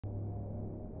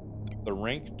The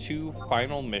rank 2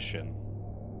 final mission.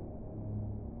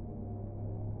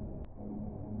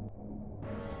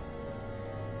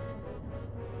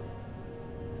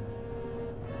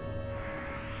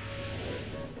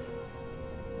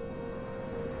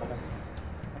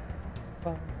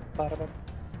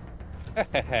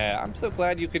 I'm so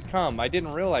glad you could come. I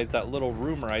didn't realize that little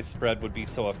rumor I spread would be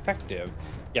so effective.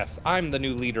 Yes, I'm the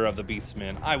new leader of the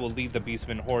Beastmen. I will lead the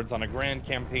Beastmen hordes on a grand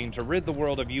campaign to rid the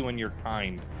world of you and your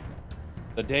kind.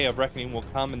 The day of reckoning will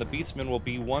come and the Beastmen will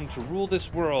be one to rule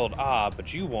this world. Ah,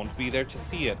 but you won't be there to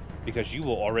see it, because you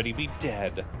will already be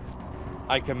dead.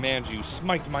 I command you,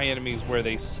 smite my enemies where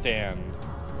they stand.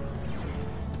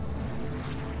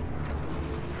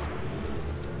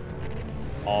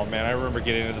 Oh man, I remember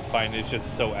getting into this fight and it's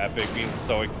just so epic, being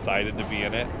so excited to be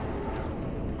in it.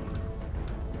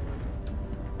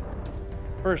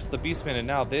 First, the Beastmen, and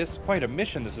now this. Quite a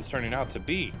mission this is turning out to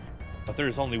be. But there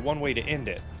is only one way to end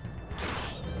it.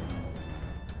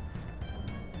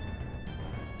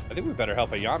 I think we better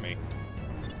help Ayami.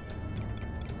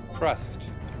 Trust.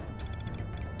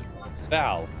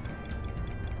 Val.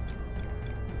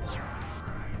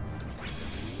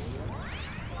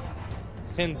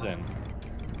 Tenzin.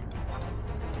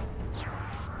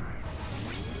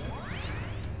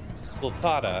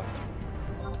 Sultata.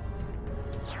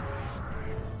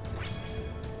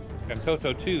 And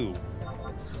Toto 2.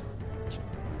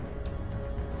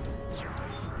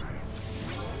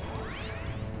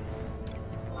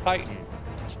 Titan.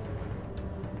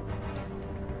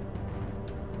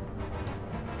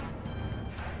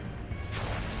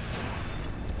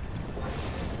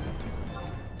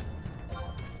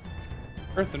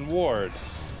 Earthen Ward.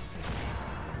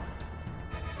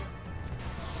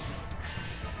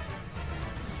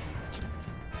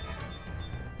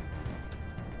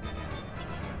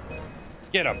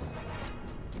 Get him.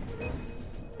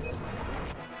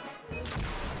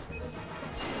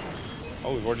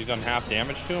 Oh, we've already done half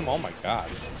damage to him? Oh my god.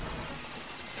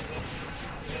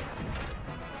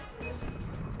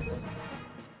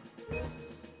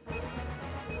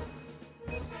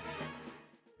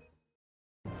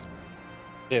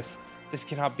 This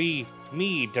cannot be.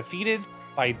 Me defeated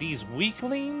by these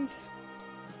weaklings?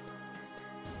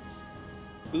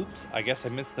 Oops, I guess I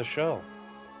missed the show.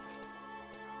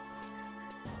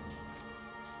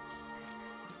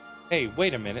 Hey,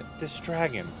 wait a minute, this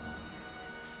dragon.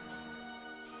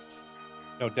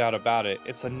 No doubt about it,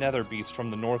 it's a nether beast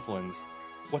from the Northlands.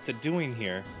 What's it doing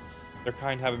here? Their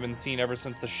kind haven't been seen ever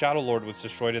since the Shadow Lord was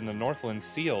destroyed and the Northlands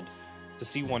sealed. To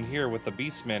see one here with the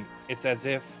Beastmen, it's as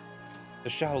if the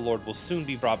Shadow Lord will soon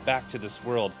be brought back to this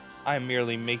world. I am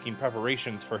merely making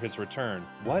preparations for his return.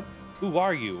 What? Who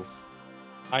are you?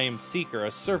 I am Seeker,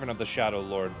 a servant of the Shadow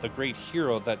Lord. The great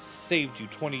hero that saved you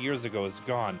 20 years ago is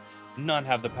gone. None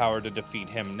have the power to defeat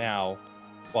him now.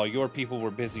 While your people were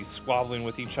busy squabbling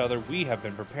with each other, we have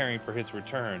been preparing for his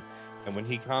return. And when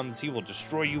he comes, he will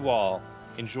destroy you all.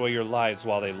 Enjoy your lives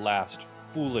while they last,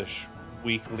 foolish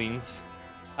weaklings.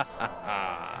 Ha ha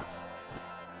ha.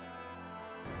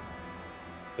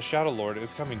 The Shadow Lord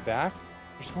is coming back?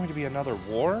 There's going to be another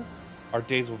war? Our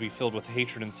days will be filled with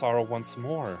hatred and sorrow once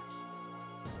more.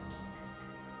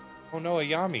 Oh no,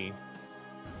 Ayami.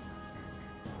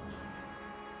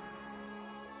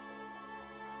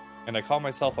 And I call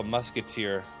myself a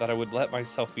musketeer, that I would let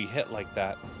myself be hit like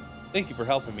that. Thank you for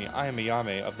helping me. I am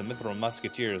Ayame of the Mithril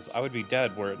Musketeers. I would be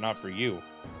dead were it not for you.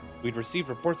 We'd received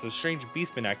reports of strange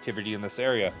beastman activity in this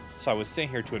area, so I was sent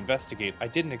here to investigate. I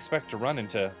didn't expect to run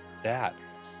into that.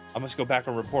 I must go back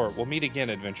and report. We'll meet again,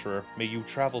 adventurer. May you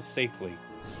travel safely.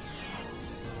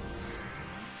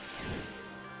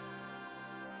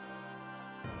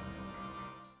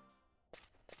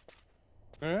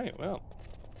 Alright, well.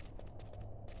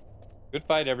 Good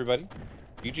fight, everybody.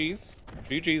 GG's.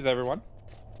 GG's, everyone.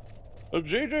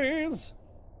 GG's!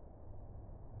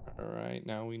 Alright,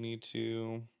 now we need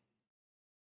to...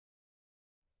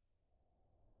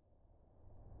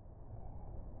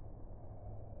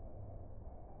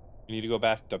 We need to go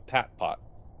back to Pat Pot.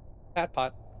 Pat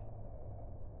Pot.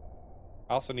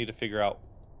 I also need to figure out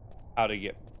how to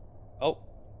get... Oh.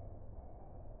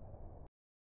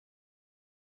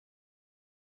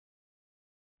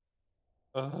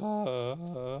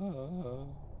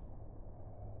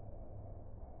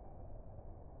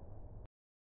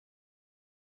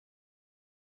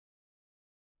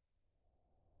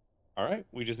 Alright,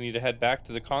 we just need to head back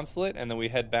to the consulate, and then we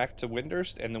head back to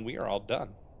Windurst, and then we are all done.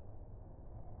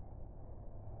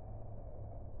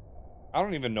 I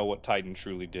don't even know what Titan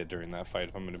truly did during that fight,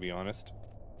 if I'm going to be honest.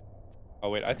 Oh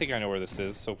wait, I think I know where this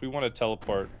is, so if we want to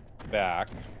teleport back...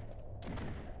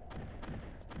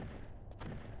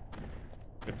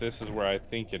 If this is where I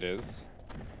think it is.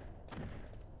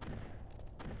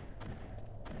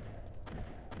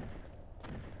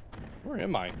 Where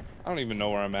am I? I don't even know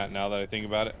where I'm at now that I think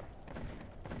about it.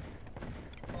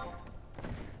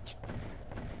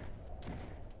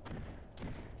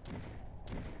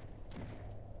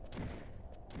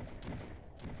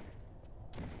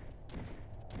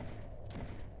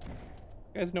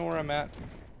 You guys know where I'm at?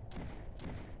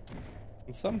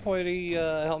 Can somebody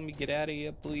help me get out of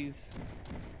here, please?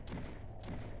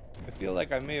 I feel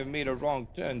like I may have made a wrong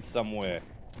turn somewhere.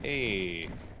 Hey.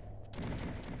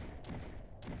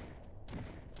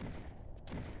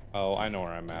 Oh, I know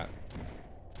where I'm at.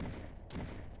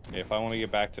 If I want to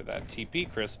get back to that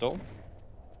TP crystal,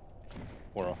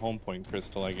 or a home point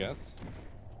crystal, I guess,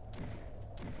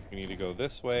 we need to go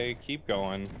this way, keep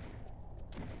going.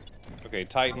 Okay,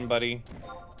 Titan, buddy.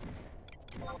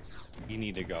 You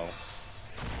need to go.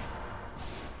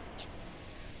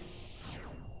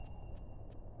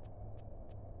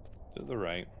 To the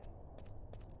right.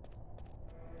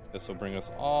 This will bring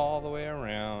us all the way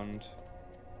around.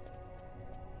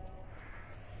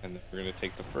 And then we're going to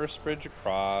take the first bridge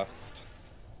across.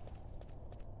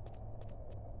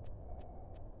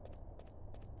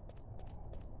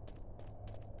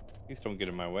 Please don't get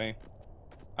in my way.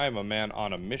 I am a man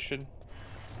on a mission.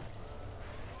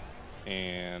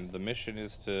 And the mission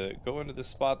is to go into the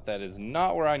spot that is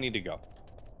not where I need to go.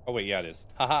 Oh wait, yeah it is.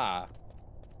 Haha.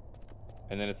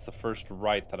 And then it's the first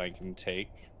right that I can take.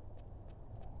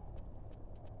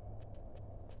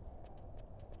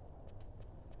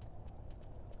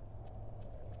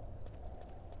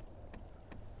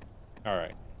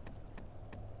 Alright.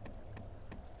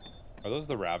 Are those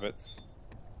the rabbits?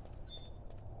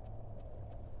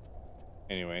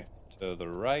 Anyway, to the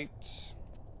right.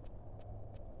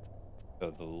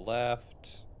 To the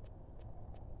left.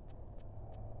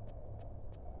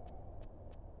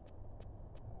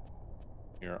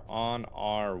 We're on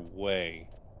our way.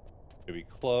 To be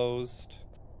closed.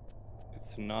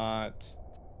 It's not.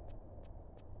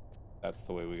 That's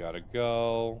the way we gotta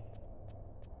go.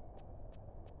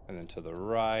 And then to the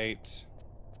right.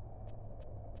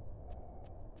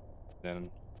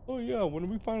 Then, oh yeah, when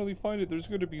we finally find it, there's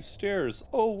gonna be stairs.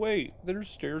 Oh wait, there's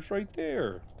stairs right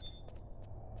there.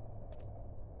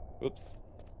 Oops.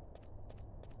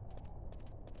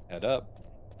 Head up.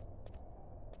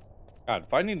 God,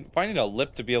 finding a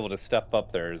lip to be able to step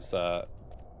up there is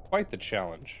quite the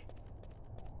challenge.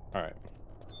 All right.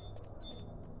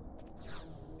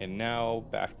 And now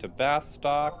back to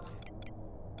Bastock.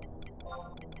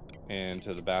 And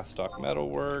to the Bastock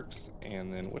Metalworks.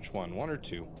 And then which one? One or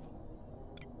two?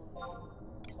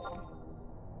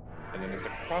 And then it's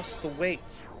across the way.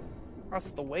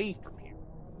 Across the way from here.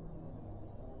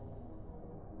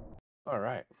 All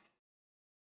right.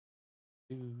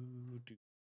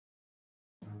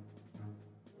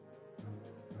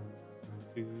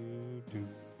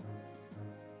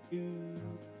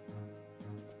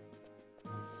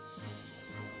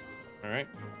 All right.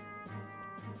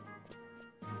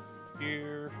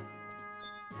 Here.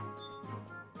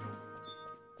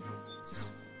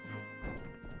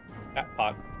 Pat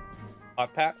pot.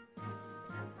 Pot pat.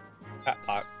 Pat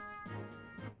pot.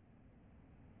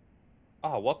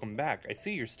 Ah, welcome back. I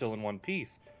see you're still in one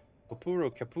piece. Kapuro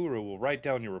Kapuru will write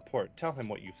down your report. Tell him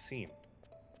what you've seen.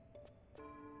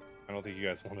 I don't think you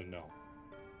guys want to know.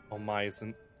 Oh my, is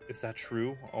that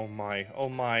true? Oh my, oh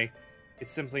my.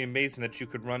 It's simply amazing that you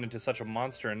could run into such a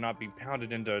monster and not be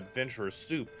pounded into adventurer's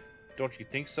soup. Don't you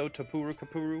think so, Tapuru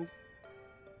Kapuru?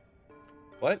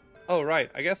 What? Oh,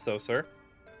 right. I guess so, sir.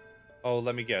 Oh,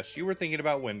 let me guess. You were thinking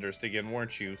about Windurst again,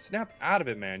 weren't you? Snap out of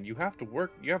it, man. You have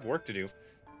work to do.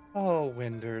 Oh,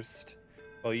 Windurst.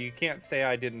 Well, you can't say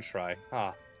I didn't try.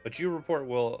 But you report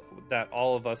that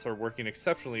all of us are working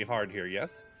exceptionally hard here,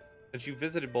 yes? Since you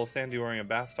visited both Sandiori and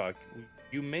Bastock,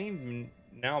 you may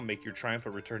now make your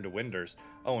triumphant return to Windurst.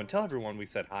 Oh, and tell everyone we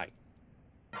said hi.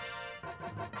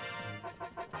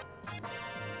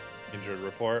 Injured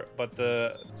report. But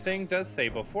the thing does say,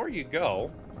 before you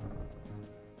go,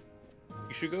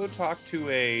 you should go talk to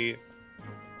a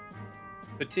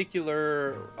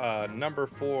particular number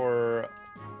 4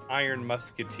 Iron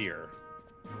Musketeer.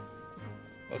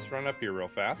 Let's run up here real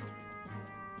fast.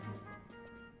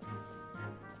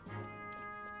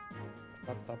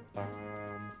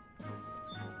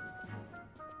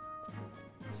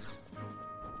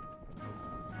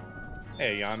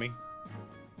 Hey, Yami.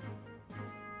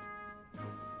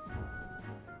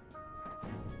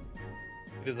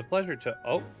 It is a pleasure to...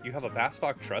 Oh, you have a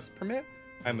Bastock Trust permit?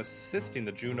 I'm assisting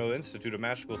the Juno Institute of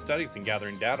Magical Studies in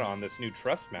gathering data on this new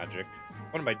trust magic.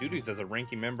 One of my duties as a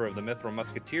ranking member of the Mithril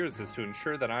Musketeers is to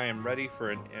ensure that I am ready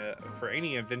for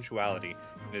any eventuality.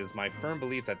 It is my firm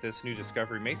belief that this new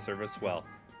discovery may serve us well.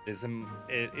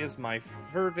 It is my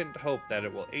fervent hope that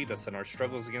it will aid us in our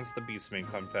struggles against the Beastmen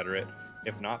Confederate.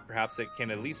 If not, perhaps it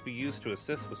can at least be used to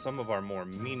assist with some of our more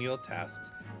menial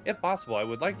tasks. If possible, I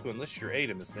would like to enlist your aid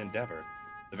in this endeavor.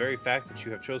 The very fact that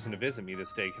you have chosen to visit me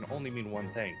this day can only mean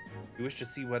one thing. You wish to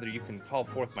see whether you can call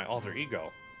forth my alter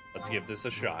ego. Let's give this a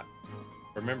shot.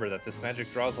 Remember that this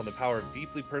magic draws on the power of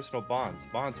deeply personal bonds,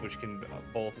 bonds which can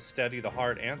both steady the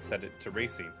heart and set it to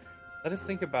racing. Let us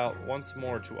think about once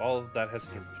more to all that has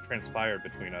transpired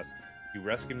between us. You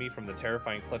rescued me from the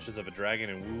terrifying clutches of a dragon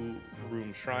in Wu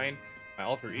Room Shrine. My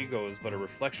alter ego is but a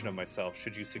reflection of myself.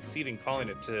 Should you succeed in calling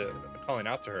out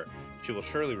to her, she will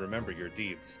surely remember your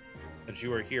deeds. Since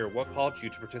you are here, what called you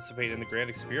to participate in the grand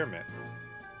experiment?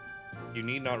 You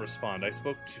need not respond. I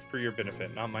spoke for your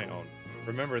benefit, not my own.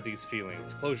 Remember these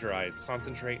feelings. Close your eyes.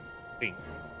 Concentrate. Think.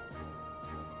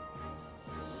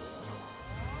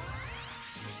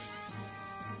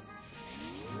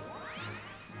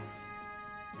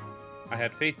 I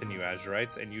had faith in you,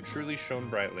 Azurites, and you truly shone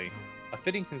brightly. A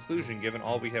fitting conclusion given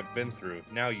all we have been through.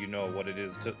 Now you know what it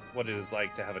is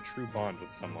like to have a true bond with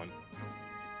someone.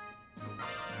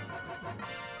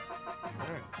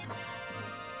 Alright.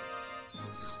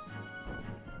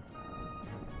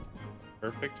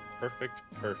 Perfect, perfect,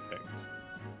 perfect.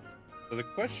 So the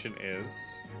question is...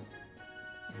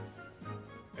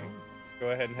 Okay, let's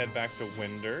go ahead and head back to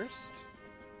Windurst.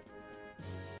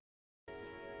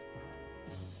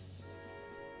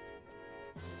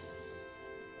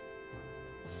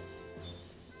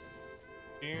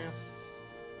 Here.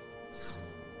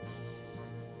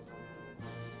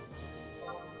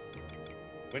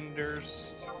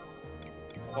 Windurst.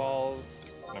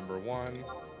 Falls. Number 1.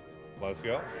 Let's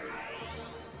go.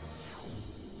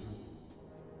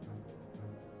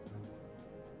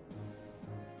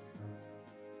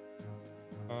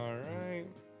 Alright.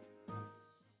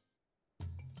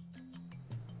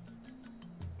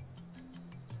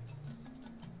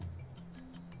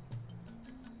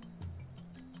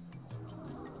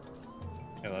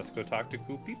 And let's go talk to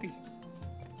Cool Pee-Pee.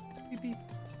 Pee-Pee.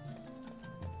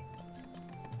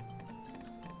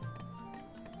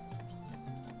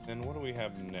 Then what do we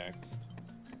have next?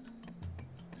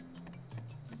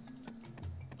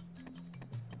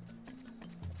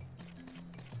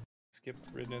 Skip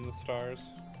Written in the Stars.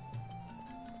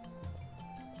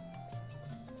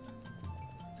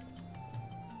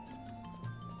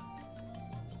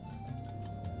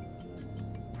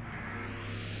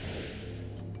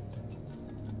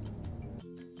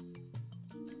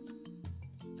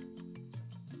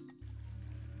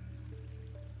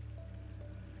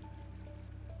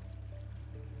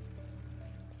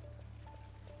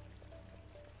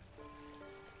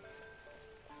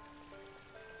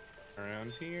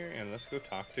 Around here, and let's go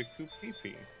talk to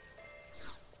Coop-Pee-Pee.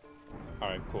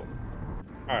 Alright, cool.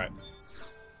 Alright.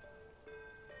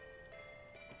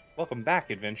 Welcome back,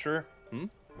 adventurer.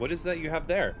 What is that you have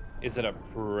there? Is it a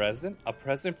present? A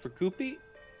present for Koopy?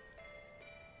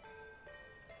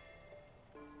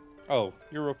 Oh,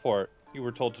 your report. You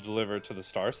were told to deliver it to the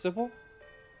Star Sibyl?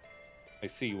 I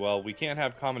see. Well, we can't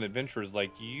have common adventurers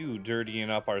like you dirtying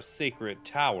up our sacred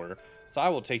tower, so I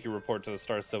will take your report to the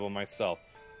Star Sibyl myself.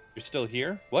 You're still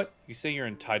here? What? You say you're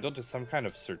entitled to some kind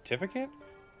of certificate?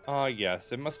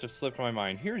 Yes, it must have slipped my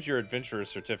mind. Here's your adventurer's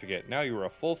certificate. Now you are a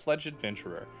full-fledged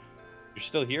adventurer. You're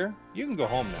still here? You can go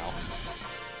home now.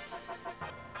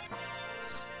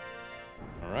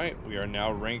 Alright, we are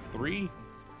now rank 3.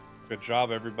 Good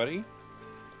job, everybody.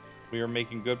 We are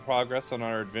making good progress on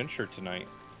our adventure tonight.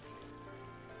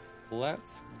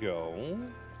 Let's go.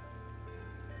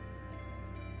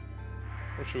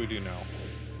 What should we do now?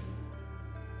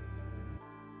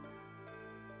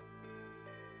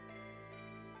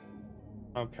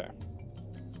 Okay.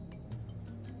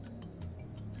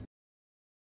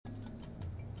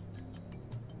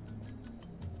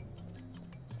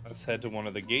 Let's head to one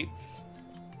of the gates.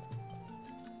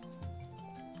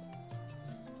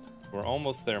 We're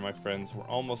almost there, my friends. We're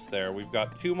almost there. We've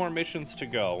got 2 more missions to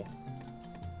go.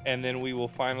 And then we will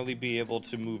finally be able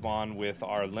to move on with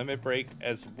our limit break,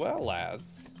 as well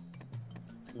as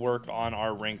work on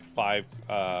our rank 5,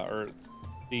 or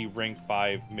the rank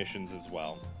 5 missions as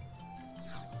well.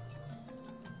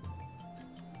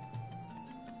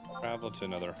 Travel to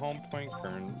another home point,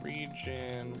 current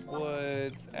region,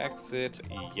 woods, exit,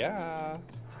 yeah.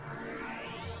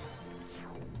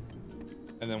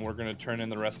 And then we're gonna turn in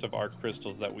the rest of our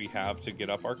crystals that we have to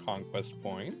get up our conquest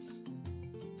points.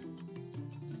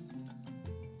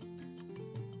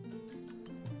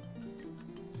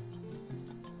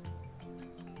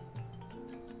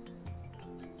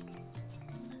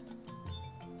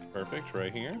 Perfect,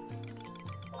 right here.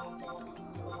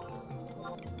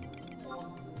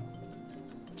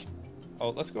 Oh,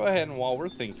 let's go ahead and while we're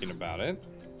thinking about it,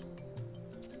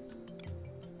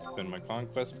 spend my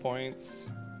conquest points.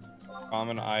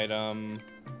 Common item,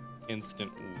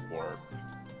 instant warp.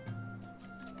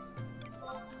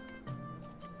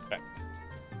 Okay.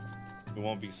 We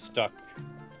won't be stuck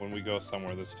when we go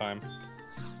somewhere this time.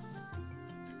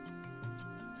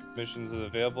 Missions is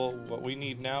available. What we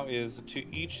need now is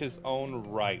to each his own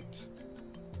right.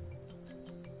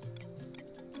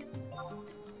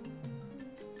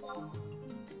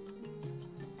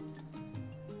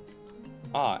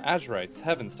 Ah, Azurerite's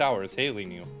Heaven's Tower is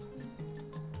hailing you.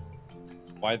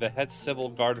 Why, the head Sibyl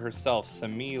guard herself,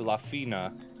 Semi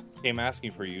Lafina, came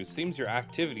asking for you. Seems your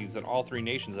activities in all three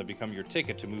nations have become your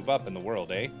ticket to move up in the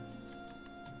world, eh?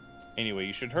 Anyway,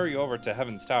 you should hurry over to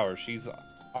Heaven's Tower. She's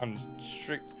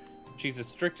as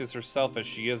strict as herself as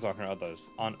she is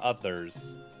on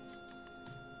others.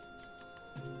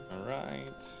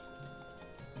 Alright.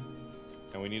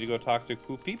 And we need to go talk to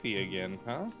Kupipi again,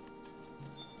 huh?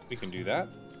 We can do that.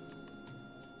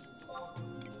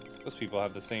 Those people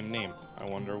have the same name. I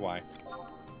wonder why.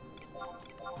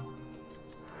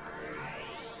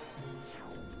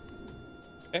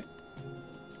 Okay.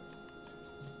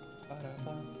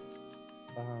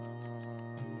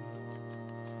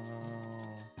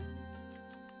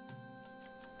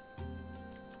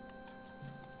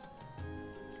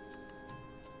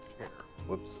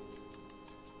 Whoops.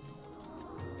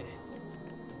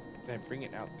 Can I bring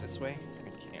it out this way? I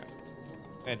can't.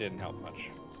 That didn't help much.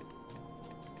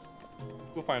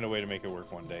 We'll find a way to make it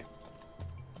work one day.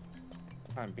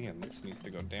 Time being, this needs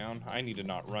to go down. I need to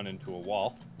not run into a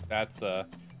wall. That's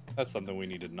something we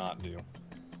need to not do.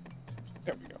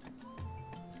 There we go.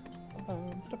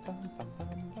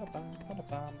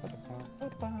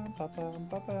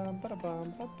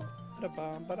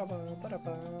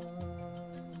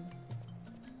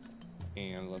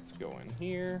 And let's go in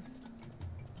here.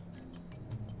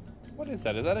 What is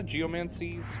that? Is that a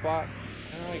geomancy spot?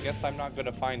 I guess I'm not going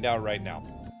to find out right now.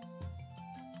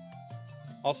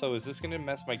 Also, is this going to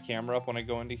mess my camera up when I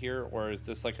go into here? Or is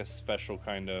this like a special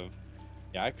kind of...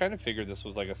 Yeah, I kind of figured this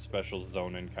was like a special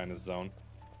zone-in kind of zone.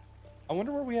 I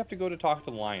wonder where we have to go to talk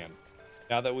to Lion.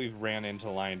 Now that we've ran into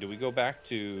Lion, do we go back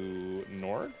to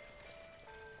Nord?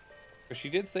 Because she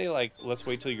did say, like, let's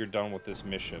wait till you're done with this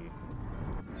mission.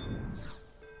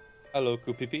 Hello,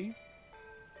 Kupipi.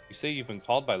 You say you've been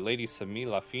called by Lady Semi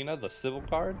Lafina, the Sibyl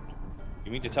card?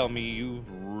 You mean to tell me you've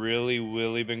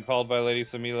really been called by Lady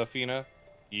Semi Lafina?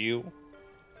 You?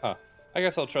 Huh. I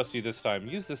guess I'll trust you this time.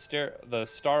 Use the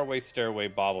Starway Stairway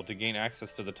bauble to gain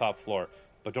access to the top floor,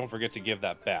 but don't forget to give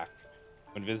that back.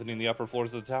 When visiting the upper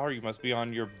floors of the tower, you must be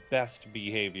on your best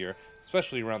behavior,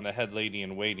 especially around the head lady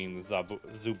in waiting,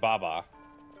 Zubaba.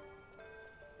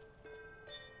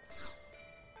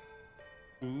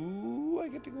 Ooh, I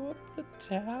get to go up the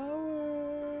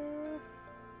tower.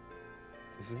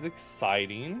 This is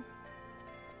exciting.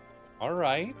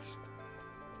 Alright.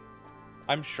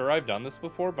 I'm sure I've done this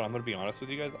before, but I'm going to be honest with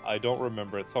you guys. I don't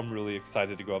remember it, so I'm really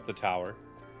excited to go up the tower.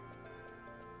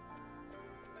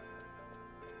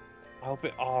 I hope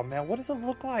it... Oh, man, what does it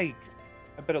look like?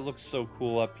 I bet it looks so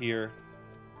cool up here.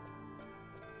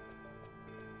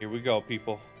 Here we go,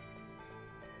 people.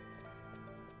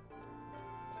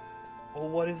 Oh,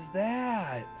 what is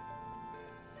that?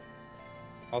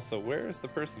 Also, where is the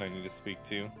person I need to speak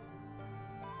to?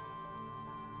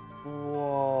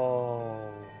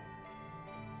 Whoa.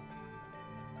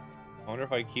 I wonder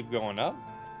if I keep going up?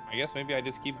 I guess maybe I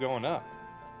just keep going up.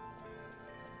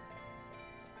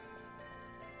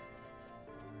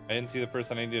 I didn't see the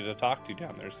person I needed to talk to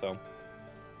down there, so...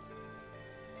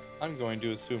 I'm going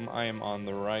to assume I am on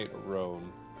the right road.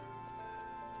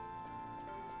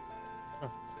 Huh.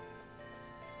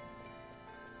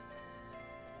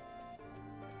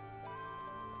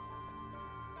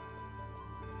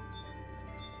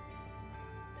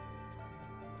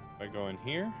 If I go in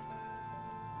here...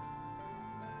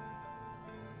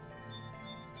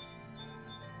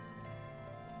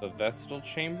 The Vestal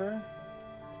Chamber?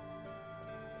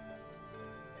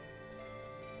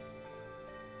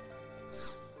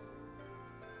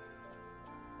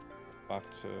 Talk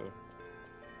to...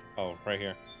 Oh, right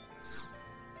here.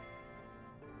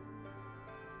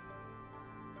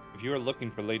 If you are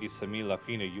looking for Lady Semi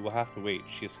Lafina, you will have to wait.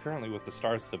 She is currently with the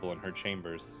Star Sibyl in her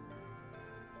chambers.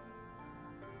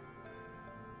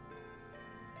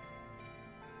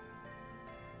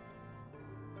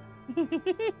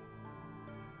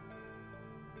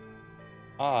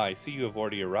 Ah, I see you have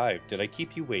already arrived. Did I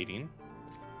keep you waiting?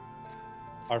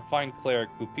 Our fine cleric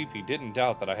Kupipi didn't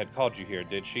doubt that I had called you here,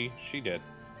 did she? She did.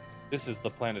 This is the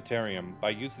planetarium.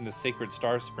 By using the sacred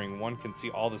star spring, one can see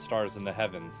all the stars in the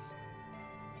heavens.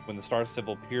 When the star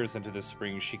Sybil peers into this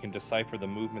spring, she can decipher the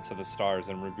movements of the stars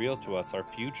and reveal to us our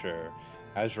future.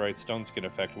 Azurite stone skin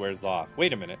effect wears off.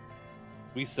 Wait a minute.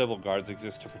 We Sybil guards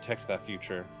exist to protect that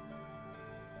future.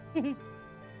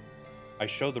 I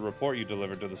showed the report you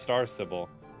delivered to the star Sybil.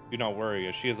 Do not worry,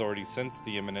 as she has already sensed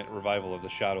the imminent revival of the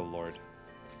Shadow Lord.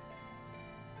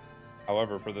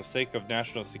 However, for the sake of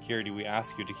national security, we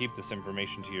ask you to keep this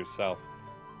information to yourself.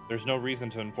 There's no reason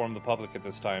to inform the public at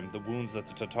this time. The wounds that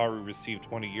the Tataru received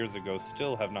 20 years ago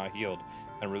still have not healed,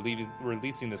 and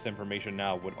releasing this information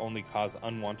now would only cause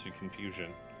unwanted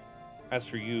confusion. As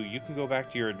for you, you can go back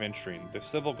to your adventuring. The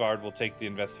Civil Guard will take the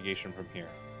investigation from here.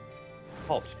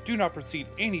 Halt! Do not proceed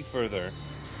any further!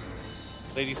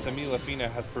 Lady Samila Fina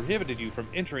has prohibited you from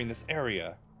entering this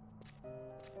area.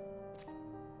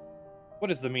 What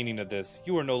is the meaning of this?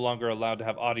 You are no longer allowed to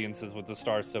have audiences with the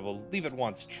Star Sybil. Leave at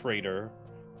once, traitor.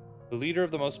 The leader of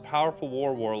the most powerful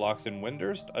warlocks in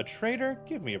Windurst? A traitor?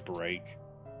 Give me a break.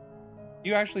 Do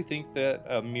you actually think that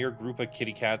a mere group of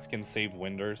kitty cats can save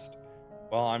Windurst?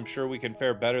 Well, I'm sure we can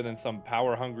fare better than some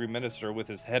power-hungry minister with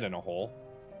his head in a hole.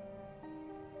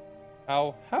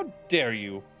 How dare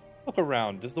you? Look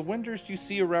around. Does the Windurst you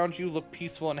see around you look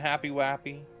peaceful and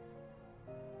happy-wappy?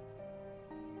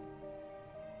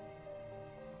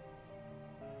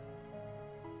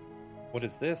 What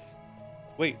is this?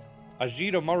 Wait,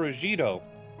 Ajido Marujido.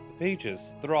 The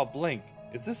pages, they're all blank.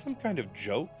 Is this some kind of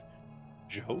joke?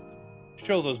 Joke?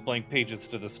 Show those blank pages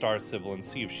to the Star Sybil and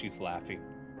see if she's laughing.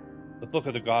 The Book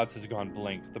of the Gods has gone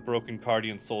blank. The broken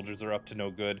Cardian soldiers are up to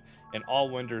no good, and all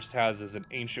Windurst has is an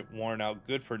ancient, worn-out,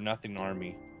 good-for-nothing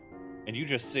army. And you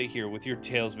just sit here with your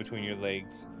tails between your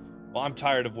legs. Well, I'm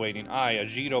tired of waiting. I,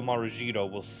 Ajido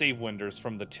Marujido, will save Windurst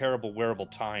from the terrible wearable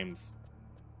times.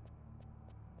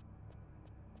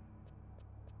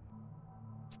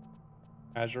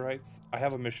 Azurites, I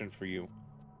have a mission for you.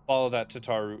 Follow that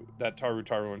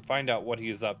Taru and find out what he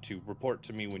is up to. Report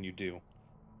to me when you do.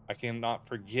 I cannot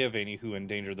forgive any who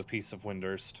endanger the peace of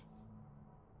Windurst.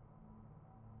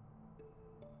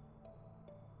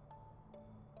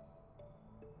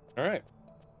 Alright.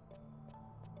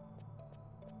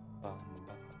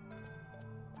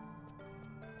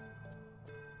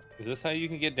 Is this how you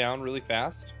can get down really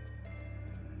fast?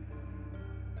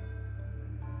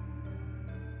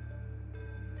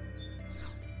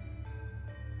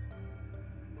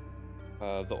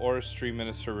 The Oristry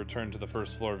Minister returned to the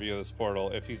first floor via this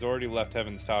portal. If he's already left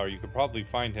Heaven's Tower, you could probably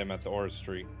find him at the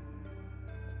Oristry.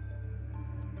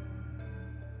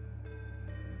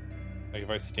 Like, if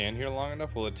I stand here long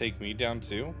enough, will it take me down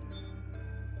too?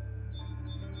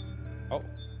 Oh.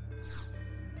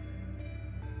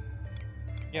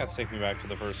 Yeah, it's taking me back to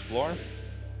the first floor.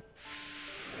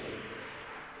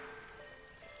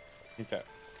 Okay.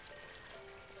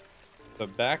 So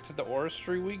back to the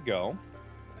Oristry we go.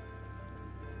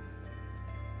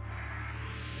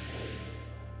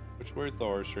 Where's the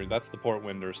Oristry? That's the Port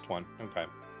Windurst one. Okay.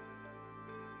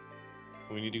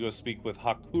 We need to go speak with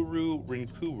Hakuru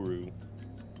Rinkuru.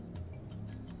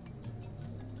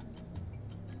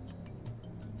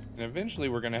 And eventually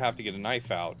we're going to have to get a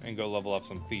knife out and go level up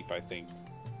some thief, I think.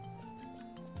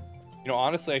 You know,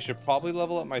 honestly, I should probably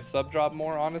level up my sub-job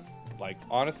more, honestly.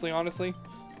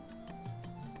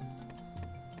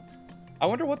 I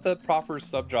wonder what the proper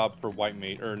sub-job for White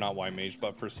Mage, or not White Mage,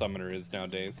 but for Summoner is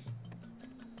nowadays.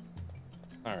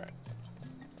 Alright.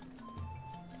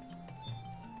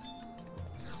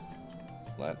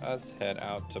 Let us head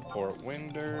out to Port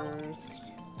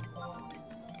Windurst.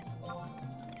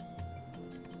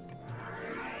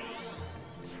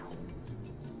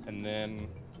 And then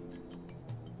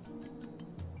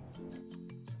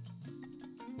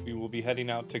we will be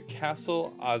heading out to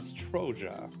Castle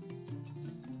Ostroja.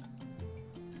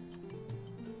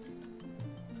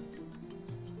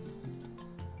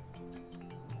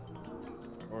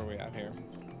 Where are we at here?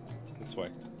 This way.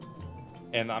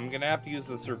 And I'm going to have to use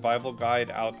the survival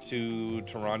guide out to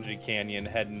Taranji Canyon,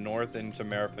 head north into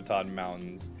Merifatad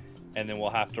Mountains, and then we'll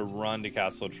have to run to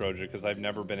Castle Troja because I've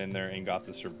never been in there and got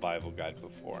the survival guide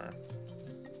before.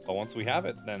 But once we have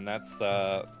it, then that's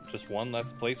just one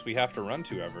less place we have to run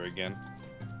to ever again.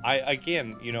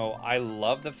 Again, you know, I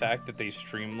love the fact that they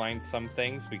streamlined some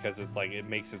things because it's like, it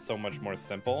makes it so much more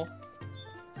simple.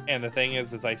 And the thing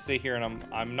is I sit here and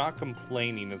I'm not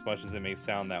complaining as much as it may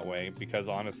sound that way, because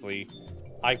honestly,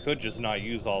 I could just not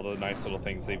use all the nice little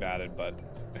things they've added, but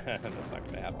that's not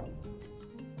going to happen.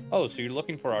 Oh, so you're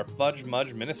looking for our Fudge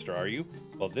Mudge Minister, are you?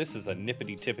 Well, this is a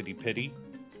nippity-tippity-pitty.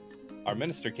 Our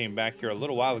minister came back here a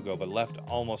little while ago, but left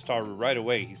almost right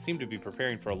away. He seemed to be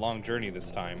preparing for a long journey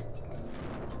this time.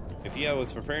 If he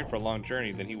was preparing for a long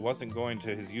journey, then he wasn't going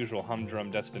to his usual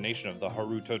humdrum destination of the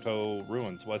Harutoto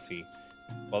ruins, was he?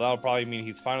 Well, that'll probably mean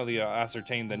he's finally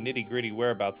ascertained the nitty-gritty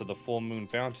whereabouts of the Full Moon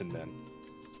Fountain, then.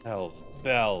 Bells,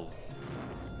 bells.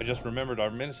 I just remembered our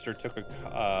minister took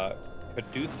a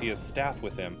caduceus staff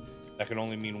with him. That can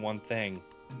only mean one thing.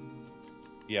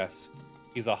 Yes,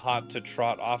 he's a hot to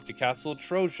trot off to Castle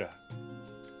Troja.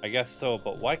 I guess so,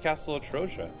 but why Castle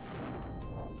Troja?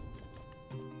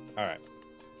 Alright.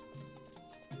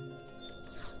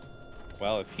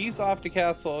 Well, if he's off to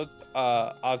Castle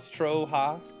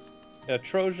Troja,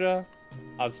 Troja,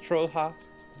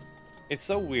 it's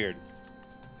so weird.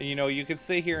 You know, you could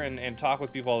sit here and talk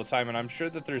with people all the time, and I'm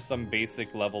sure that there's some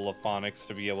basic level of phonics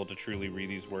to be able to truly read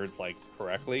these words, like,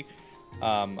 correctly.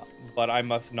 But I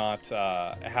must not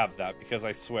have that, because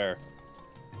I swear,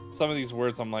 some of these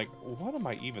words I'm like, what am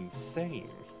I even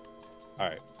saying?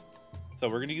 Alright, so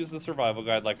we're going to use the survival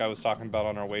guide like I was talking about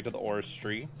on our way to the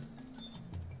Oristry.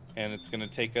 And it's going to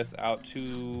take us out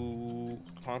to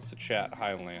Consachat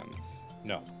Highlands.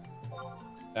 No.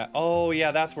 Oh,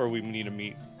 yeah, that's where we need to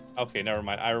meet. Okay, never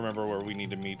mind. I remember where we need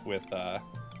to meet with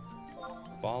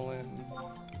Ballin,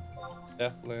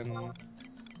 Deflin,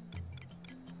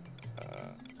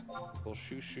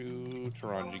 Shushu,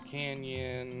 Taranji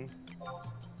Canyon.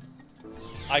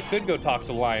 I could go talk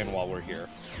to Lion while we're here.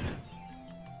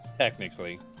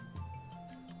 Technically.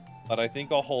 But I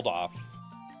think I'll hold off.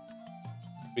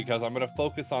 Because I'm going to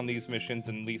focus on these missions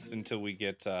at least until we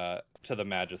get to the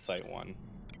Magicite one.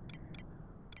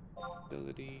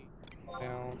 Ability,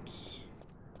 mount.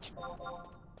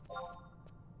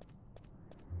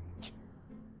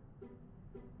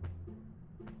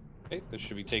 Okay, this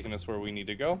should be taking us where we need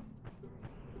to go.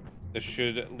 This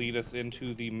should lead us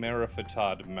into the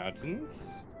Merifetad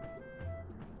Mountains.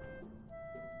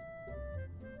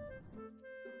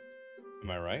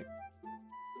 Am I right?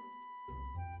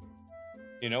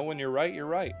 You know, when you're right, you're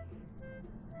right.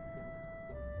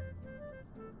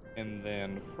 And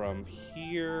then from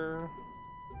here...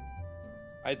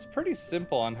 It's pretty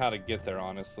simple on how to get there,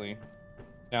 honestly.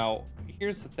 Now,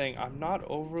 here's the thing. I'm not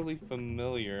overly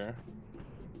familiar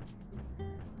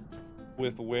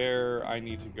with where I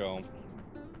need to go.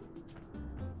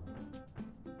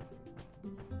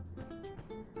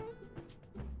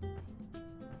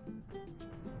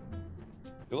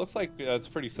 It looks like it's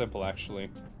pretty simple, actually.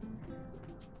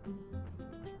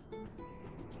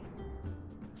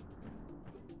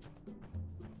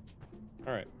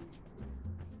 All right.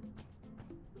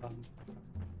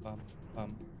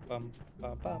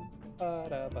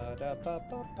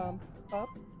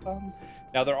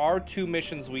 Now there are 2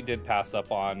 missions we did pass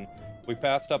up on. We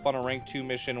passed up on a rank 2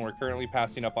 mission. We're currently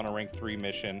passing up on a rank 3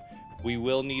 mission. We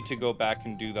will need to go back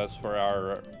and do this for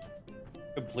our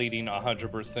completing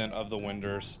 100% of the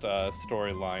Windurst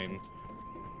storyline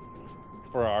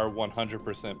for our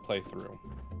 100% playthrough.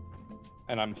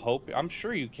 And I'm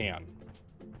sure you can.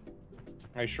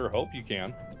 I sure hope you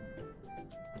can.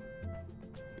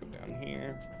 Let's go down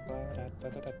here.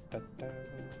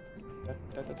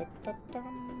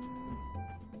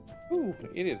 Ooh,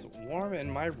 it is warm in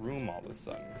my room all of a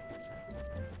sudden.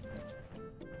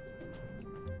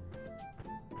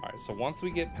 Alright, so once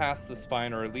we get past the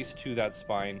spine, or at least to that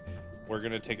spine, we're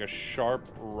going to take a sharp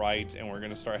right, and we're going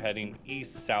to start heading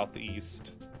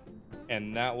east-southeast.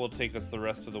 And that will take us the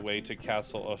rest of the way to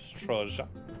Castle Ostroja.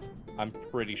 I'm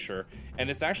pretty sure. And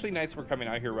it's actually nice we're coming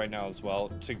out here right now as well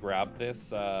to grab this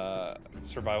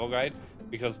survival guide,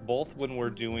 because both when we're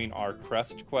doing our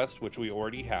crest quest, which we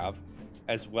already have,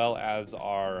 as well as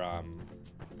our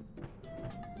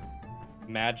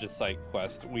Magicite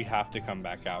quest, we have to come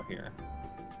back out here.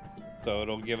 So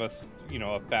it'll give us, you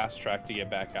know, a fast track to get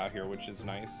back out here, which is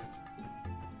nice.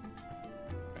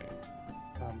 Okay.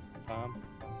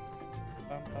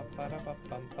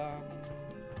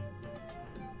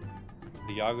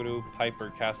 The Yaguru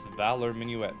Piper casts Valor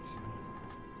Minuet,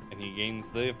 and he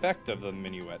gains the effect of the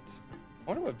Minuet. I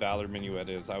wonder what Valor Minuet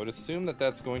is. I would assume that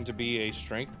that's going to be a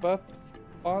strength buff,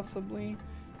 possibly.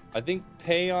 I think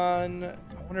Payon...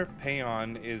 I wonder if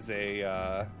Payon is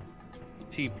a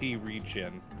TP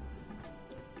regen.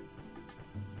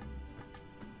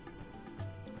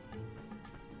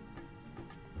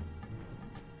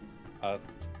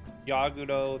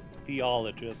 Yaguro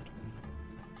Theologist.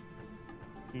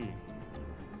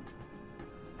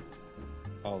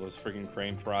 Oh, those freaking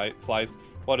crane flies.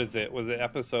 What is it? Was it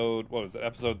episode... What was it?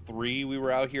 Episode 3 we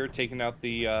were out here taking out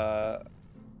the...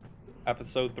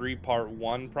 Episode 3 part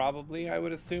 1 probably, I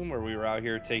would assume, where we were out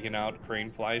here taking out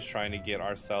crane flies, trying to get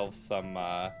ourselves some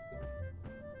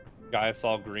Gaius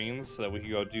all greens so that we can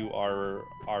go do our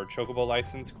Chocobo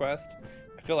license quest.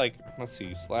 I feel like, let's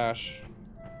see,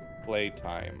 /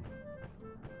 playtime.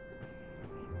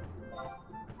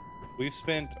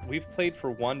 We've played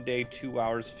for 1 day, 2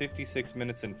 hours, 56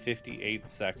 minutes, and 58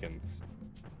 seconds.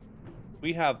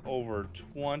 We have over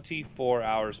 24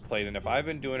 hours played, and if I've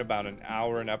been doing about an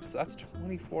hour an episode, that's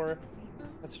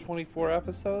 24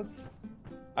 episodes?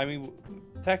 I mean,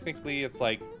 technically it's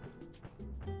like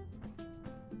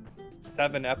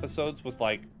 7 episodes with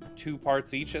like 2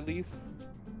 parts each at least.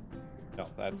 No,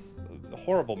 that's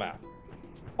horrible math.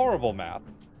 Horrible math.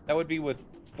 That would be with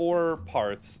 4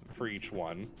 parts for each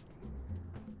one.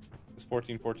 It's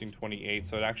 14, 14, 28,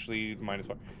 so it actually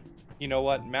 -1. You know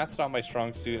what? Math's not my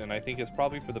strong suit, and I think it's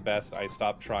probably for the best I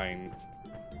stop trying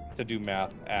to do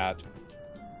math at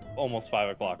almost 5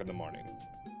 o'clock in the morning.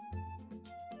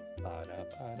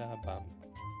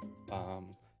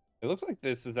 It looks like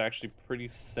this is actually pretty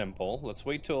simple. Let's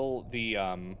wait till the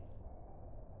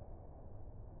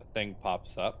thing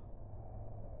pops up.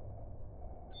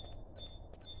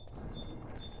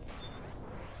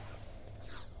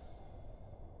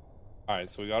 Alright,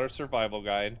 so we got our survival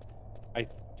guide. I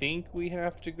think we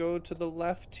have to go to the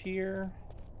left here.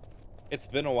 It's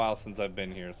been a while since I've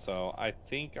been here, so I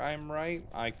think I'm right.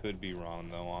 I could be wrong,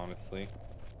 though, honestly.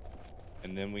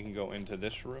 And then we can go into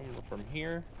this room from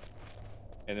here.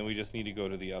 And then we just need to go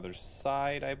to the other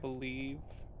side, I believe.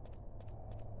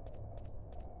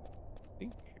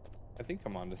 I think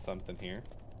I'm onto something here.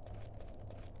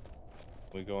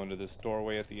 We go into this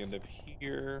doorway at the end of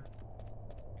here.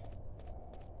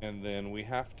 And then we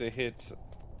have to hit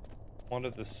one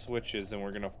of the switches and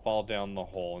we're gonna fall down the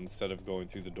hole instead of going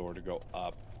through the door to go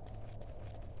up.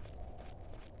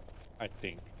 I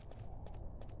think.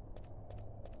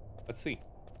 Let's see.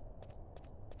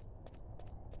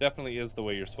 It definitely is the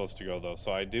way you're supposed to go, though,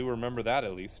 so I do remember that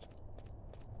at least.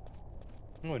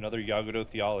 Oh, another Yagudo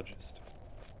theologist.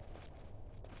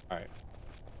 Alright.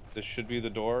 This should be the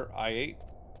door. I-8.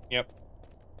 Yep.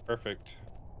 Perfect.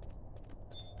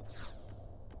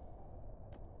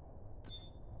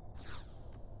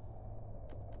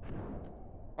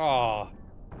 Ah,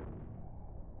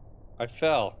 I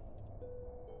fell.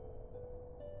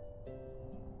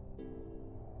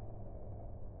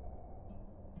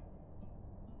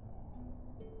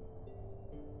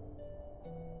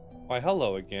 Why,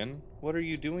 hello again. What are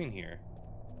you doing here?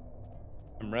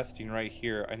 I'm resting right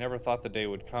here. I never thought the day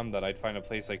would come that I'd find a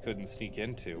place I couldn't sneak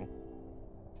into.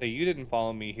 Say, you didn't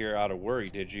follow me here out of worry,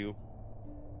 did you?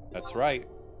 That's right.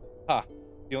 Ha!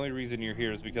 The only reason you're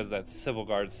here is because that Sibyl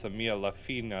guard Samia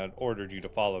Lafina ordered you to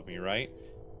follow me, right?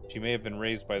 She may have been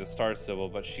raised by the Star Sibyl,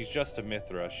 but she's just a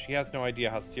Mithra. She has no idea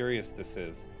how serious this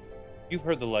is. You've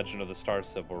heard the legend of the Star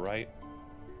Sibyl, right?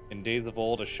 In days of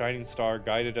old, a shining star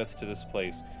guided us to this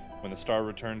place. When the star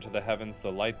returned to the heavens,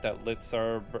 the light that lit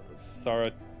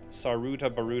Saruta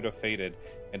Baruta faded,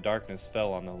 and darkness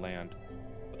fell on the land.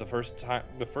 But the first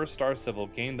Star Sibyl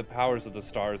gained the powers of the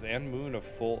stars and moon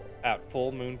at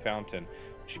Full Moon Fountain.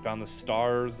 She found the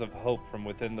stars of hope from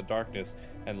within the darkness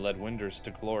and led Winders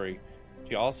to glory.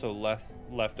 She also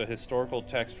left a historical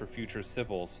text for future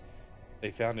Sibyls. They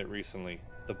found it recently,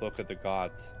 the Book of the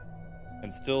Gods.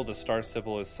 And still the Star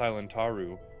Sibyl is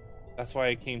Silentaru. That's why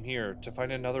I came here, to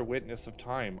find another witness of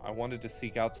time. I wanted to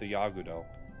seek out the Yagudo.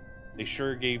 They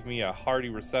sure gave me a hearty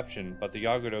reception, but the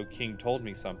Yagudo king told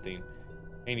me something.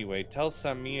 Anyway, tell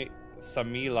Sami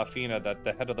Lafina that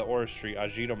the head of the orchestra,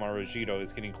 Ajido Marujido,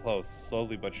 is getting close,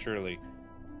 slowly but surely.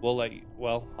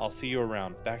 Well, I'll see you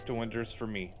around. Back to Winters for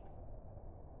me.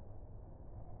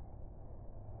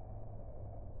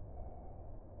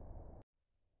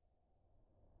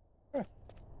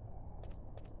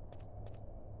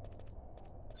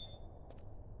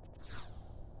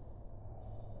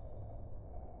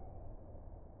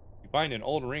 You find an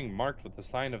old ring marked with the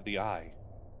sign of the eye.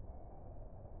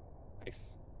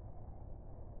 Nice.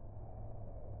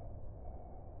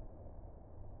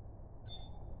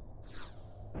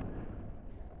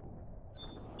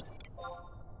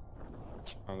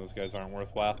 Oh, those guys aren't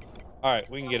worthwhile. Alright,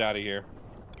 we can get out of here.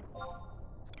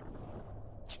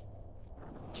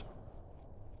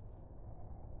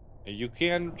 You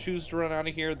can choose to run out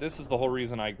of here. This is the whole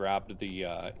reason I grabbed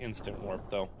the instant warp,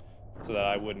 though. So that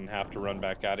I wouldn't have to run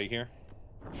back out of here.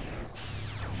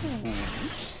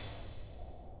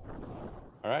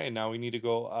 Alright, now we need to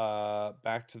go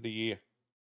back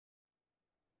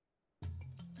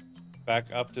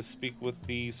up to speak with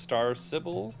the Star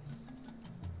Sibyl.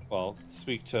 Well,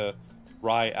 speak to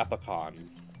Rai Epicon.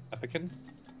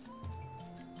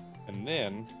 And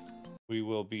then we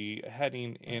will be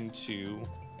heading into...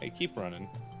 Hey, keep running.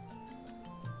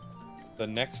 the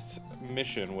next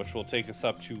mission, which will take us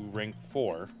up to rank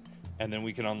 4. And then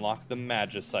we can unlock the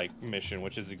Magicite mission,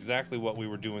 which is exactly what we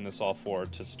were doing this all for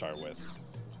to start with.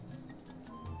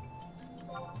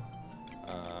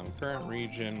 Current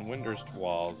region, Windurst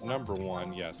Walls, number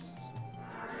 1, yes.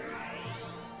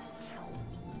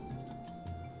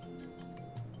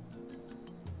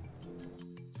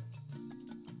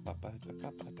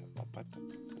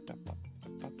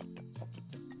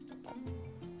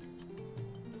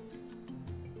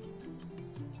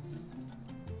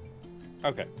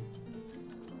 Okay.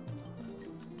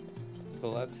 So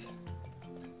let's...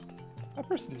 That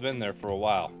person's been there for a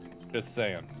while. Just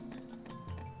saying.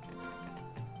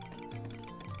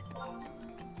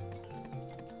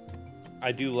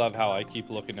 I do love how I keep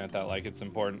looking at that like it's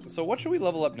important. So what should we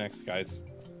level up next, guys?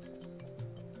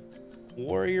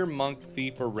 Warrior, Monk,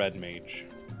 Thief, or Red Mage?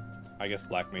 I guess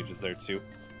Black Mage is there too.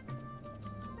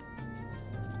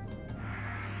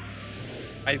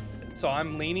 So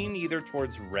I'm leaning either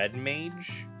towards Red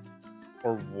Mage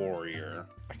or Warrior.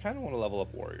 I kind of want to level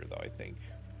up Warrior though, I think.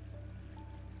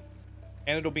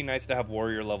 And it'll be nice to have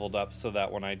Warrior leveled up so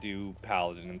that when I do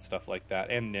Paladin and stuff like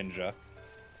that, and Ninja.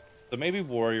 So maybe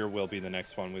Warrior will be the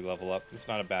next one we level up. It's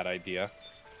not a bad idea.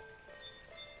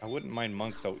 I wouldn't mind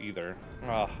Monk though either.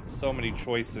 Ah, so many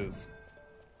choices.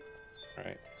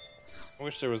 Alright. I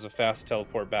wish there was a fast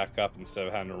teleport back up instead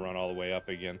of having to run all the way up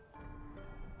again.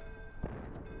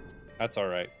 That's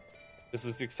alright. This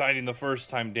is exciting the first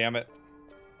time, damn it.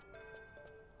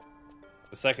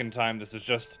 The second time, this is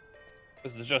just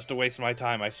a waste of my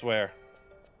time, I swear.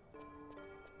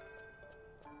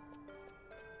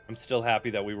 I'm still happy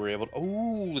that we were able to...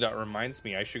 Oh, that reminds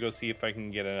me. I should go see if I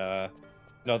can get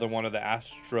another one of the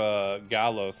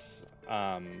Astragalos.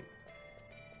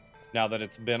 Now that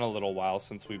it's been a little while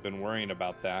since we've been worrying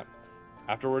about that.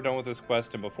 After we're done with this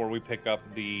quest and before we pick up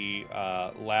the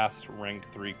last rank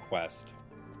 3 quest,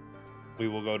 we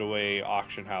will go to a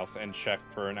auction house and check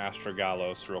for an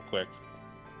Astragalos real quick.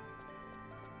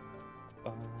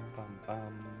 Bum, bum,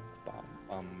 bum, bum,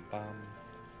 bum, bum.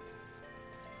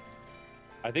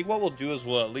 I think what we'll do is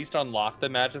we'll at least unlock the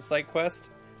Magicite quest,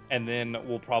 and then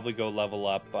we'll probably go level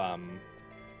up.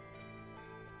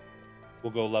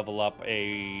 We'll go level up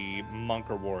a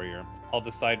Monk or Warrior. I'll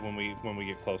decide when we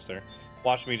get closer.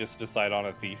 Watch me just decide on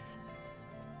a Thief.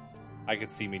 I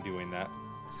could see me doing that.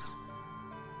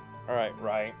 Alright,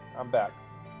 right. I'm back.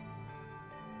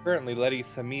 Currently, Lady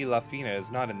Sami Lafina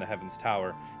is not in the Heaven's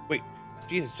Tower. Wait,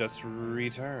 she has just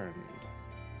returned.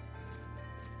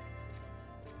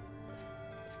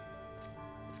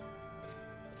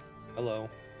 Hello.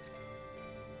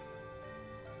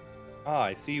 Ah,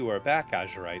 I see you are back,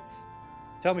 Azurites.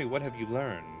 Tell me, what have you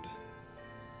learned?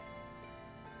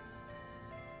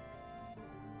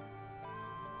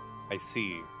 I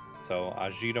see. So,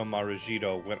 Agido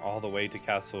Marugido went all the way to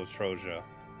Castle Troja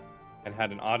and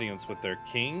had an audience with their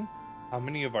king? How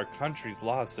many of our country's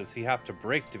laws does he have to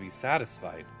break to be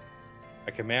satisfied?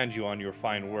 I commend you on your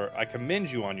fine work.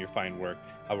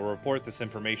 I will report this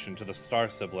information to the Star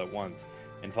Sibyl at once.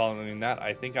 And following that,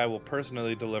 I think I will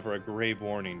personally deliver a grave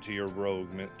warning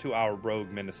to our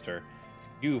rogue minister.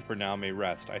 You, for now, may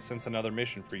rest. I sense another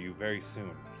mission for you very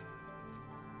soon.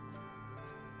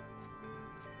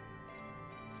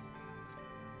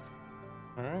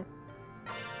 Alright.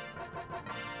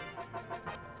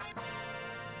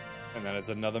 And that is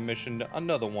another mission,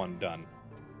 another one done.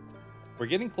 We're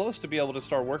getting close to be able to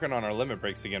start working on our limit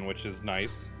breaks again, which is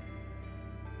nice.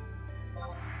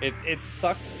 It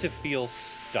sucks to feel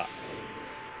stuck.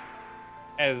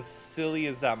 As silly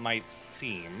as that might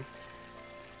seem.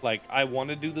 Like, I want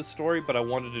to do the story, but I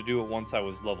wanted to do it once I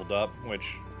was leveled up,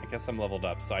 which I guess I'm leveled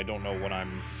up, so I don't know what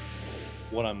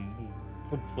I'm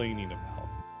complaining about.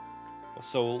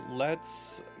 So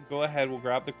let's go ahead, we'll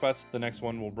grab the quest, the next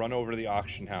one, we'll run over to the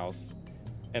auction house,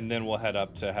 and then we'll head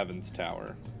up to Heaven's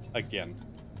Tower. Again.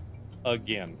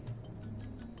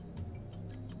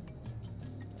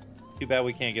 Too bad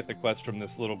we can't get the quest from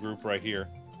this little group right here.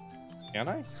 Can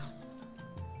I?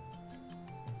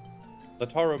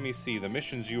 Lataro me see the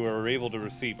missions you are able to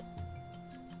receive.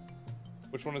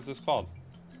 Which one is this called?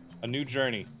 A new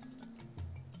journey.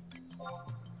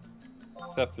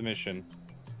 Accept the mission.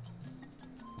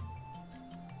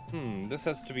 This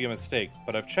has to be a mistake,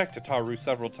 but I've checked Itaru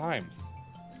several times.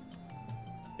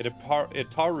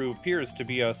 Itaru appears to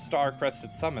be a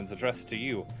star-crested summons addressed to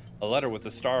you. A letter with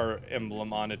the star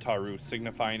emblem on Itaru,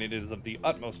 signifying it is of the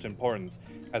utmost importance,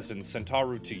 has been sent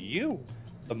Itaru to you,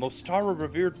 the most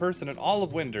Taru-revered person in all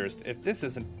of Windurst. If this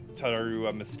isn't Taru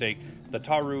a mistake, the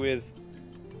Taru has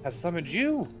summoned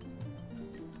you.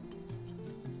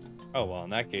 Oh, well, in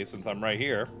that case, since I'm right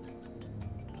here,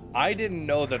 I didn't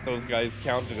know that those guys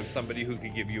counted as somebody who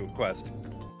could give you a quest.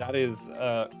 That is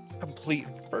a complete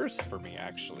first for me,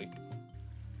 actually.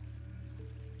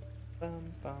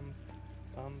 Bum, bum,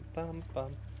 bum, bum,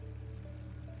 bum.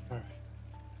 Alright.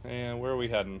 And where are we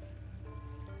heading?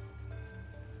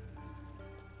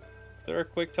 Is there a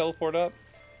quick teleport up?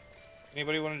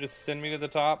 Anybody want to just send me to the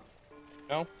top?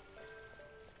 No?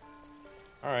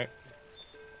 Alright.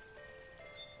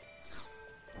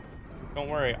 Don't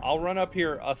worry, I'll run up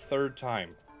here a third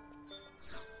time.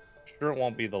 Sure it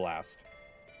won't be the last.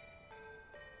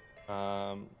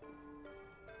 Did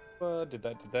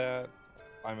that.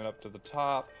 Climb it up to the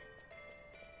top.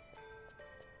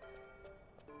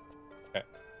 Okay.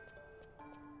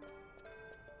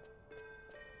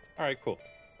 Alright, cool.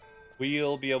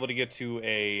 We'll be able to get to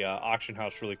a auction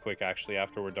house really quick, actually,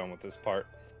 after we're done with this part.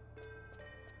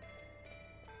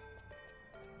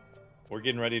 We're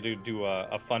getting ready to do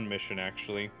a fun mission,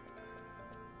 actually.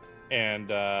 And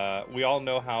we all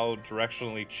know how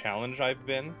directionally challenged I've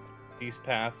been these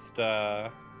past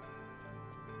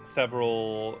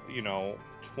several,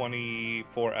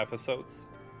 24 episodes.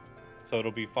 So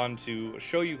it'll be fun to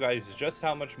show you guys just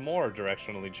how much more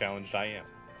directionally challenged I am.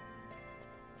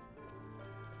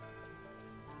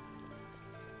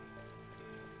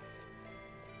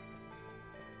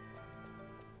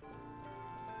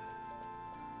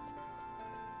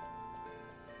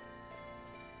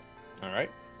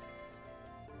 Alright.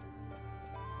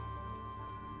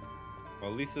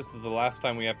 Well, at least this is the last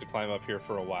time we have to climb up here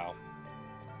for a while.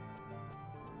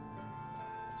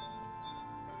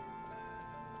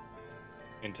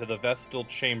 Into the Vestal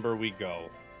Chamber we go.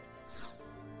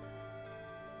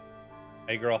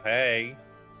 Hey girl, hey.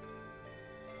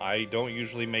 I don't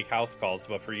usually make house calls,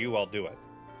 but for you, I'll do it.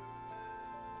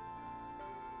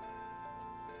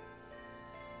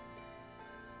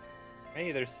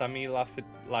 Hey, there's Sami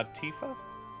Latifa?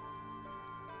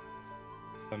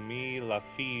 Sami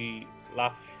Lafina.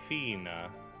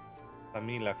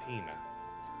 Sami Lafina.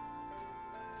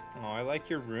 Oh, I like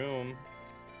your room.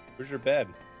 Where's your bed?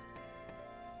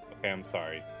 Okay, I'm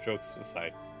sorry. Jokes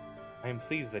aside. I am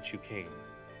pleased that you came.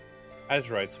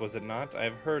 Azurites, was it not? I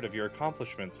have heard of your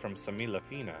accomplishments from Sami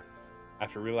Lafina.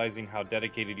 After realizing how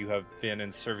dedicated you have been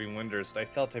in serving Windurst, I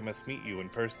felt I must meet you in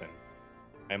person.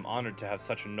 I am honored to have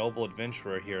such a noble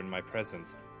adventurer here in my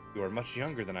presence. You are much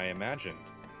younger than I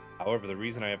imagined. However, the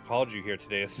reason I have called you here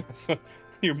today is not so...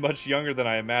 You're much younger than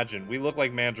I imagined. We look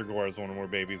like mandragores when we're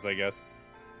babies, I guess.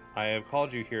 I have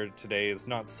called you here today is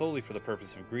not solely for the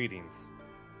purpose of greetings.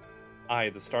 I,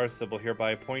 the Star Sibyl,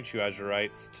 hereby appoint you,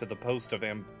 Azurites, to the post of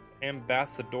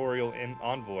ambassadorial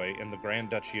envoy in the Grand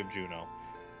Duchy of Juno.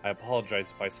 I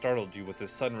apologize if I startled you with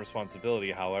this sudden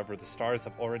responsibility, however, the stars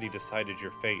have already decided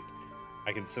your fate.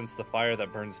 I can sense the fire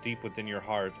that burns deep within your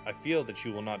heart. I feel that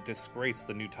you will not disgrace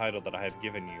the new title that I have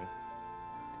given you.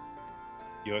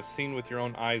 You have seen with your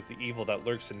own eyes the evil that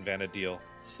lurks in Vanadil.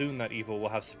 Soon that evil will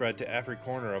have spread to every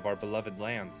corner of our beloved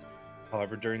lands.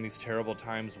 However, during these terrible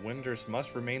times, Windurst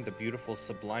must remain the beautiful,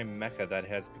 sublime Mecca that it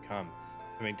has become.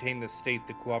 To maintain this state,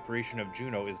 the cooperation of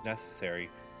Juno is necessary.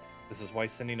 This is why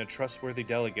sending a trustworthy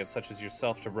delegate such as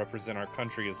yourself to represent our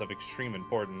country is of extreme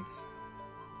importance.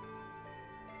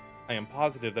 I am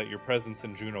positive that your presence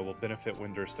in Juno will benefit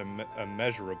Windurst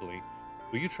immeasurably.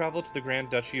 Will you travel to the Grand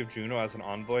Duchy of Juno as an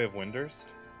envoy of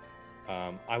Windurst?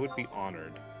 I would be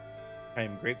honored. I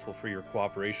am grateful for your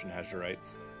cooperation,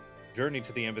 Azurites. Journey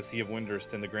to the Embassy of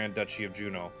Windurst in the Grand Duchy of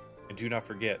Juno, and do not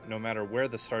forget, no matter where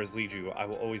the stars lead you, I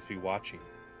will always be watching.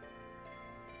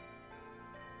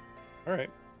 Alright.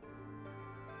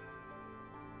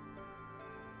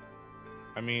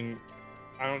 I mean,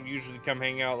 I don't usually come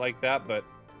hang out like that, but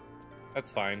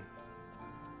that's fine.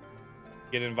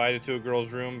 Get invited to a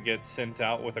girl's room, get sent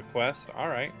out with a quest.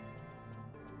 Alright.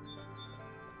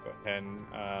 Go ahead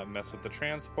and mess with the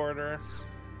transporter.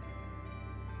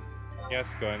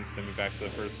 Yes, go ahead and send me back to the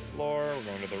first floor. We're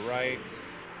going to the right.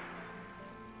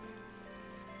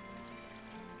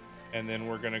 And then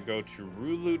we're going to go to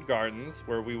Rulud Gardens,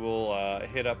 where we will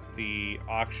hit up the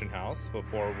auction house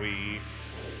before we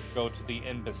go to the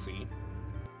embassy.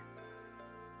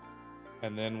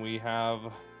 And then we have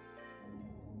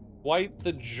quite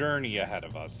the journey ahead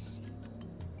of us.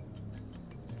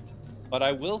 But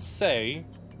I will say,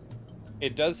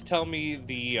 it does tell me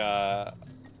the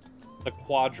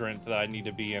quadrant that I need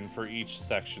to be in for each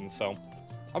section, so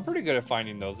I'm pretty good at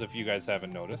finding those if you guys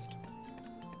haven't noticed.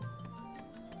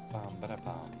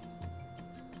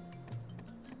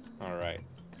 Alright.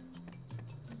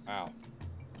 Wow.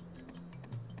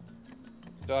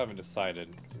 Still haven't decided.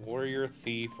 Warrior,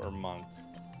 thief, or monk?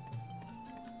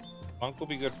 Monk will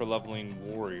be good for leveling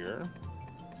warrior.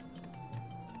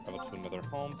 Travel to another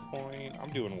home point. I'm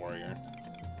doing warrior.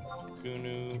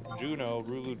 Juno,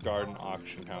 Rulud Garden,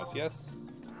 Auction House. Yes.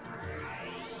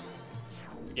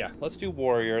 Yeah, let's do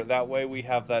warrior. That way we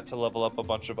have that to level up a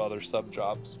bunch of other sub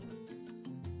jobs.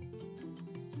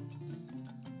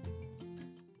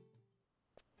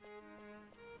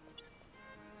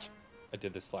 I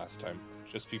did this last time.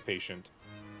 Just be patient.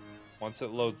 Once it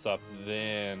loads up,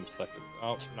 then select it.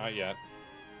 Oh, not yet.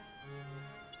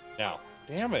 Now.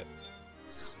 Damn it.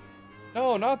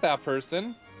 No, not that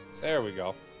person. There we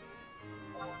go.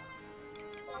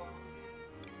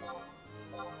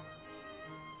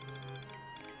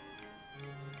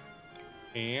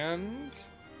 And...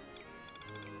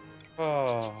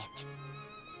 oh.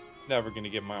 Never gonna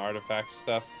get my artifact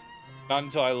stuff. Not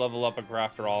until I level up a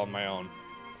crafter all on my own.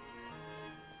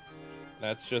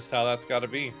 That's just how that's gotta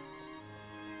be.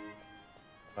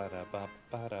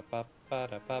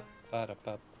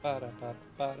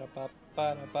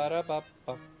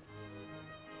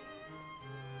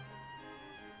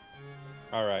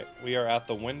 Alright, we are at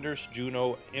the Windurst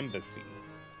Juno Embassy.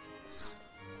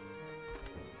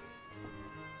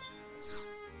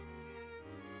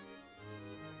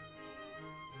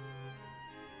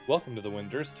 Welcome to the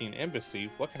Windurstian Embassy.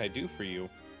 What can I do for you?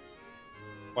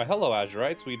 Why, hello,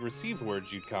 Azurites. We'd received word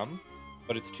you'd come.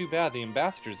 But it's too bad the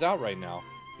ambassador's out right now.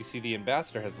 You see, the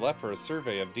ambassador has left for a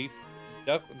survey of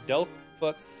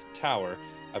Delkfoot's tower.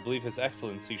 I believe His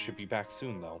Excellency should be back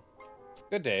soon, though.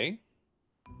 Good day.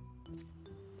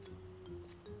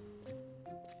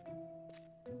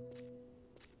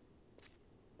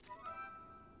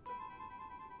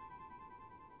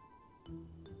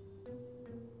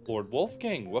 Lord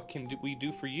Wolfgang, what can we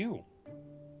do for you?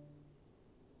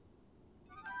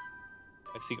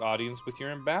 I seek audience with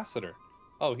your ambassador.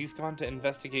 Oh, he's gone to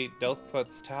investigate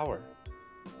Delkfoot's tower.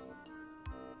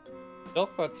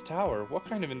 Delkfoot's tower? What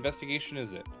kind of investigation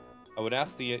is it? I would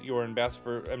ask your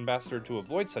ambassador to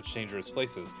avoid such dangerous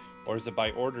places, or is it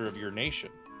by order of your nation?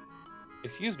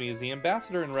 Excuse me, is the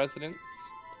ambassador in residence?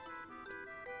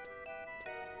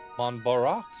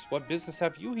 Monbarax, what business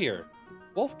have you here?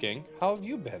 Wolfgang, how have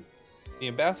you been? The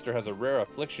ambassador has a rare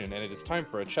affliction, and it is time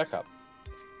for a checkup.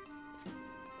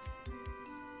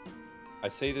 I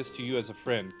say this to you as a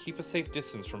friend. Keep a safe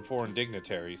distance from foreign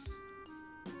dignitaries.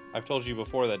 I've told you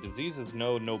before that diseases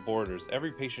know no borders.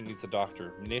 Every patient needs a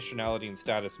doctor. Nationality and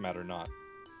status matter not.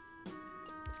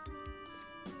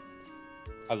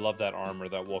 I love that armor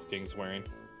that Wolfgang's wearing.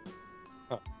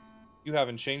 Huh. You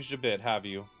haven't changed a bit, have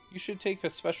you? You should take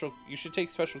special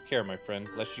care, my friend,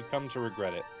 lest you come to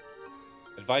regret it.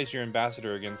 Advise your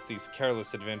ambassador against these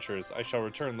careless adventures. I shall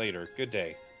return later. Good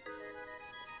day.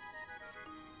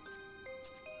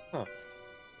 Huh.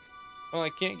 Well, I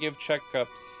can't give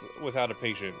checkups without a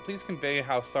patient. Please convey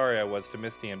how sorry I was to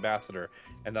miss the ambassador,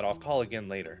 and that I'll call again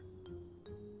later.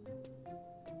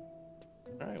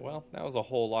 Alright, well, that was a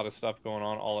whole lot of stuff going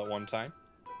on all at one time.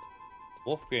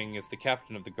 Wolfgang is the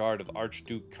captain of the guard of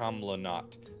Archduke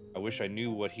Kamlanat. I wish I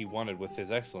knew what he wanted with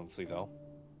His Excellency, though.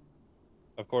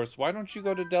 Of course, why don't you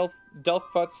go to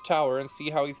Delkfoot's tower and see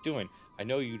how he's doing? I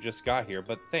know you just got here,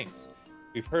 but thanks.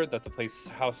 We've heard that the place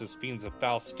houses fiends of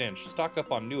foul stench. Stock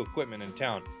up on new equipment in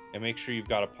town, and make sure you've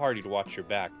got a party to watch your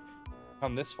back.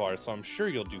 Come this far, so I'm sure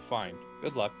you'll do fine.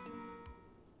 Good luck.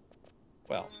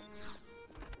 Well,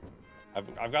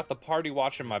 I've got the party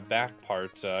watching my back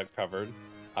part covered.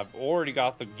 I've already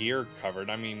got the gear covered.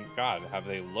 I mean, God, have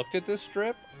they looked at this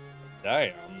strip?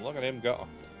 Damn, look at him go.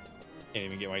 Can't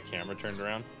even get my camera turned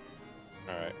around.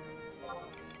 Alright.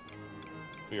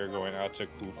 We are going out to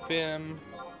Kufim.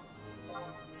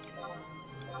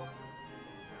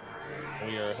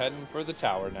 We are heading for the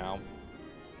tower now.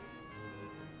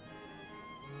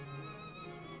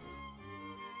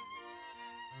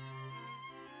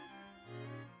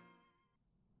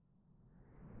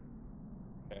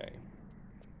 Okay.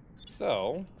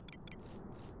 So,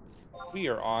 we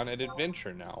are on an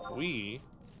adventure now. We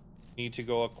need to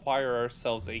go acquire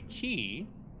ourselves a key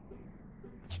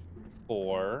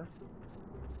for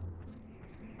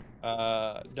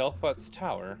Delkfoot's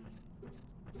tower.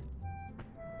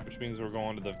 Which means we're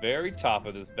going to the very top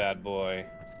of this bad boy.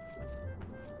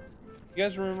 You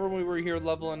guys remember when we were here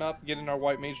leveling up, getting our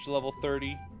white mage to level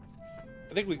 30?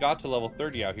 I think we got to level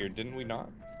 30 out here, didn't we not?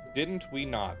 Didn't we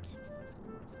not?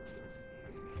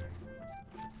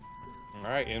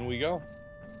 Alright, in we go.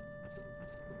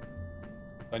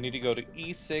 I need to go to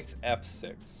E6,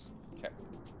 F6. Okay.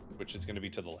 Which is going to be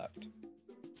to the left.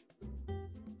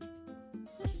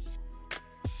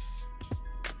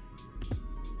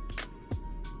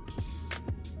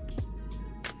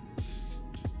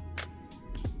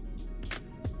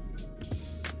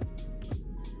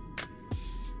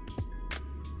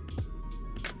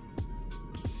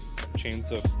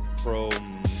 chains of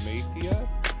Chromathia?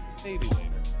 Maybe.